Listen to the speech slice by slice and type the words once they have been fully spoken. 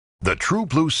The True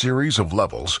Blue series of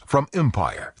levels from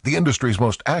Empire, the industry's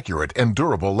most accurate and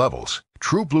durable levels.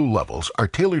 True Blue levels are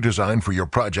tailor-designed for your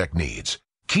project needs.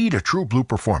 Key to True Blue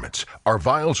performance, our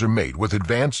vials are made with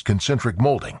advanced concentric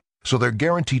molding, so they're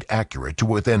guaranteed accurate to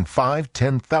within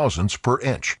 5/10,000ths per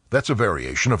inch. That's a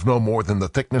variation of no more than the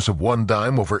thickness of one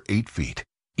dime over 8 feet.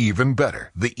 Even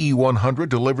better, the E100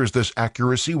 delivers this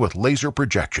accuracy with laser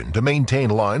projection to maintain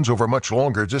lines over much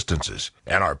longer distances.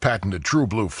 And our patented True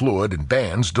Blue fluid and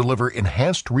bands deliver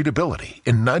enhanced readability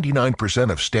in 99%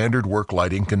 of standard work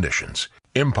lighting conditions.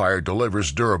 Empire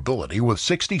delivers durability with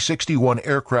 6061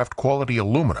 aircraft quality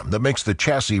aluminum that makes the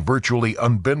chassis virtually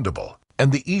unbendable.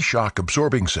 And the E-Shock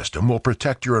absorbing system will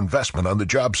protect your investment on the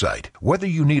job site. Whether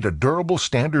you need a durable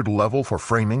standard level for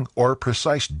framing or a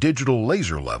precise digital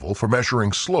laser level for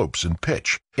measuring slopes and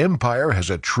pitch, Empire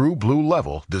has a True Blue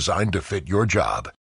level designed to fit your job.